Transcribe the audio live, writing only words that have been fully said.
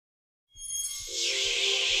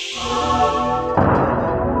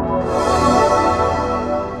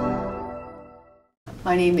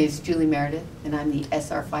My name is Julie Meredith, and I'm the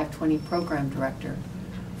SR 520 Program Director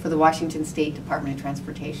for the Washington State Department of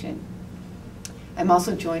Transportation. I'm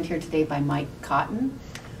also joined here today by Mike Cotten,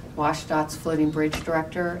 WSDOT's Floating Bridge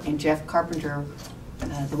Director, and Jeff Carpenter,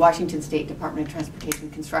 the Washington State Department of Transportation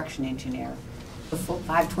Construction Engineer. The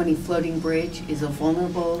 520 floating bridge is a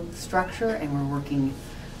vulnerable structure, and we're working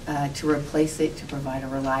to replace it to provide a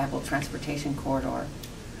reliable transportation corridor.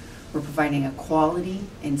 We're providing a quality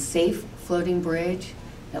and safe floating bridge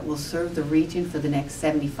that will serve the region for the next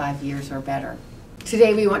 75 years or better.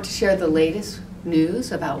 Today we want to share the latest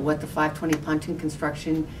news about what the 520 pontoon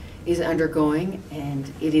construction is undergoing, and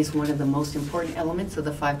it is one of the most important elements of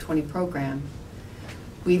the 520 program.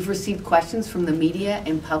 We've received questions from the media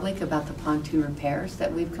and public about the pontoon repairs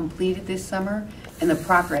that we've completed this summer and the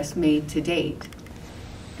progress made to date.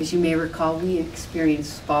 As you may recall, we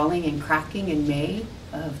experienced spalling and cracking in May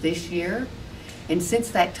of this year, and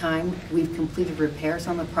since that time we've completed repairs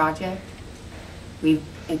on the project. We've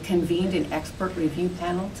convened an expert review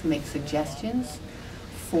panel to make suggestions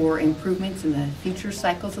for improvements in the future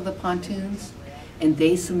cycles of the pontoons, and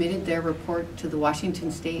they submitted their report to the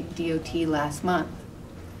Washington State DOT last month.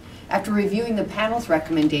 After reviewing the panel's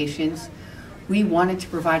recommendations, we wanted to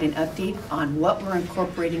provide an update on what we're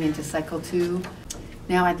incorporating into Cycle 2.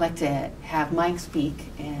 Now I'd like to have Mike speak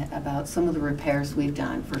about some of the repairs we've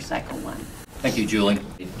done for Cycle 1. Thank you, Julie.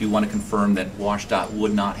 I do want to confirm that WSDOT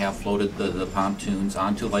would not have floated the pontoons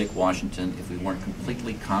onto Lake Washington if we weren't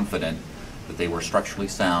completely confident that they were structurally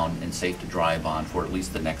sound and safe to drive on for at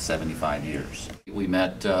least the next 75 years. We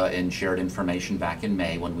met and shared information back in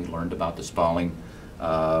May when we learned about the spalling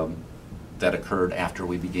that occurred after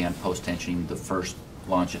we began post-tensioning the first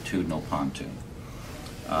longitudinal pontoon.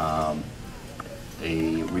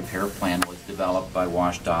 A repair plan was developed by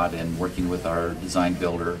WSDOT, and working with our design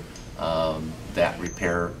builder, that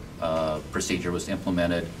repair procedure was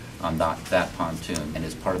implemented on that pontoon. And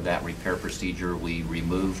as part of that repair procedure, we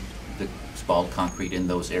removed the spalled concrete in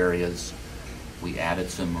those areas. We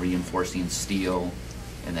added some reinforcing steel,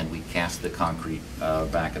 and then we cast the concrete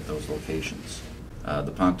back at those locations.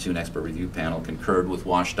 The pontoon expert review panel concurred with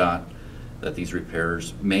WSDOT that these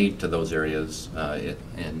repairs made to those areas,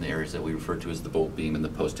 in the areas that we refer to as the bolt beam and the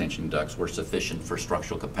post-tension ducts, were sufficient for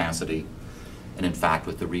structural capacity, and in fact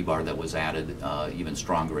with the rebar that was added, even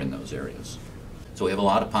stronger in those areas. So we have a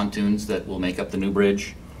lot of pontoons that will make up the new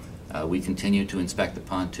bridge. We continue to inspect the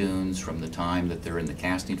pontoons from the time that they're in the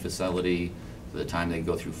casting facility to the time they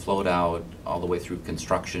go through float out, all the way through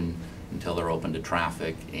construction until they're open to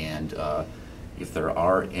traffic, and if there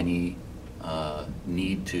are any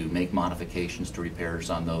need to make modifications to repairs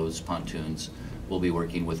on those pontoons, we'll be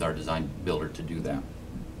working with our design builder to do that.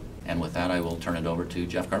 And with that, I will turn it over to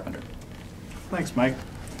Jeff Carpenter. Thanks, Mike.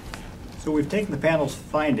 So we've taken the panel's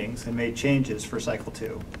findings and made changes for Cycle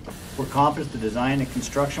 2. We're confident the design and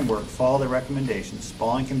construction work follow the recommendations,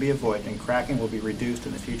 spalling can be avoided, and cracking will be reduced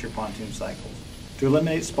in the future pontoon cycles. To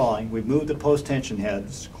eliminate spalling, we've moved the post-tension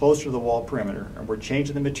heads closer to the wall perimeter, and we're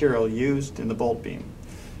changing the material used in the bolt beam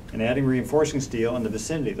and adding reinforcing steel in the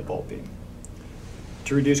vicinity of the bolt beam.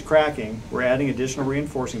 To reduce cracking, we're adding additional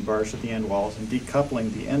reinforcing bars at the end walls and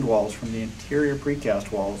decoupling the end walls from the interior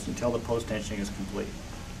precast walls until the post-tensioning is complete.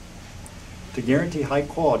 To guarantee high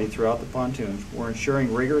quality throughout the pontoons, we're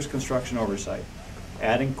ensuring rigorous construction oversight,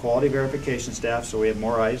 adding quality verification staff so we have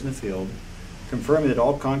more eyes in the field, confirming that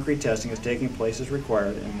all concrete testing is taking place as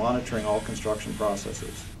required, and monitoring all construction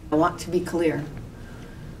processes. I want to be clear.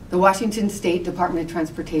 The Washington State Department of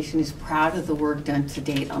Transportation is proud of the work done to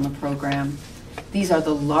date on the program. These are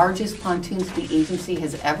the largest pontoons the agency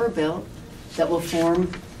has ever built that will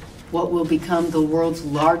form what will become the world's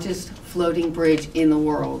largest floating bridge in the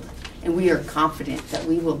world. And we are confident that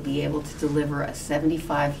we will be able to deliver a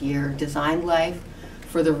 75-year design life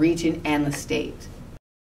for the region and the state.